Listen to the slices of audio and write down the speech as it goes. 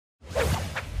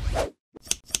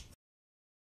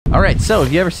All right, so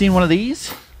have you ever seen one of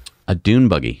these? A dune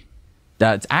buggy.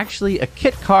 It's actually a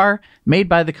kit car made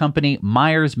by the company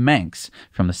Manx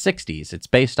from the 60s. It's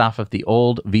based off of the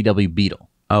old VW Beetle.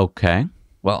 Okay.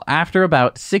 Well, after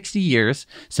about 60 years,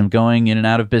 some going in and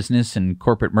out of business and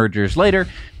corporate mergers later,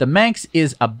 the Manx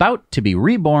is about to be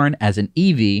reborn as an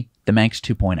EV, the Manx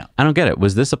 2.0. I don't get it.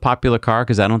 Was this a popular car?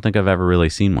 Because I don't think I've ever really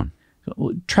seen one.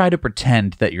 Try to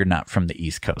pretend that you're not from the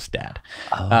East Coast, Dad.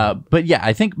 But yeah,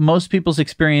 I think most people's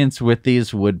experience with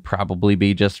these would probably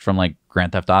be just from like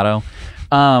Grand Theft Auto.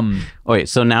 Wait,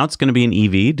 so now it's going to be an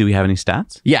EV. Do we have any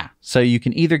stats? Yeah, so you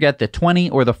can either get the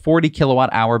 20 or the 40 kilowatt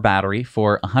hour battery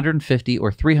for 150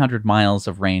 or 300 miles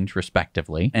of range,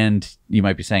 respectively. And you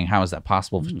might be saying, how is that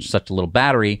possible for such a little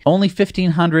battery? Only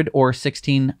 1,500 or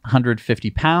 1,650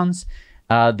 pounds.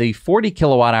 The 40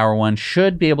 kilowatt hour one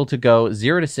should be able to go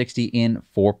 0 to 60 in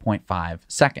 4.5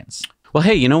 seconds. Well,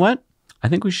 hey, you know what? I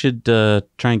think we should try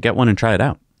and get one and try it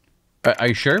out. Are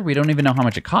you sure? We don't even know how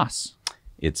much it costs.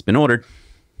 It's been ordered.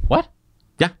 What?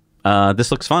 Yeah.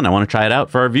 This looks fun. I want to try it out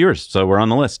for our viewers, so we're on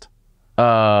the list.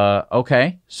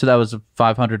 Okay. So that was a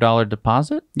 $500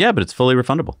 deposit? Yeah, but it's fully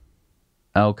refundable.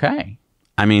 Okay.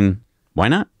 I mean, why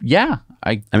not? Yeah.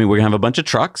 I mean, we're going to have a bunch of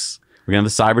trucks. We're going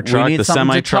to have the Cybertruck, the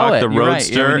semi-truck, the You're right.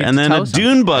 Roadster, Yeah, and then a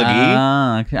dune buggy.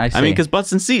 I see. I mean, because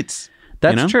butts and seats.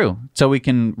 That's you know? true. So we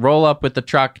can roll up with the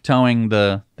truck towing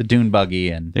the dune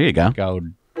buggy and there you go.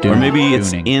 Or maybe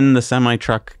it's in the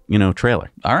semi-truck,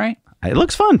 trailer. All right. It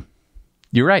looks fun.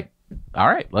 You're right. All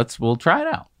right. We'll try it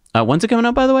out. When's it coming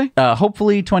out, by the way?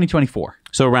 Hopefully 2024.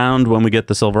 So around when we get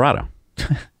the Silverado.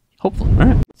 Hopefully. All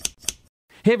right.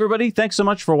 Hey, everybody. Thanks so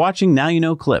much for watching Now You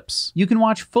Know Clips. You can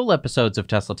watch full episodes of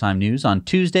Tesla Time News on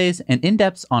Tuesdays and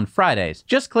in-depths on Fridays.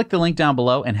 Just click the link down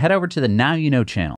below and head over to the Now You Know channel.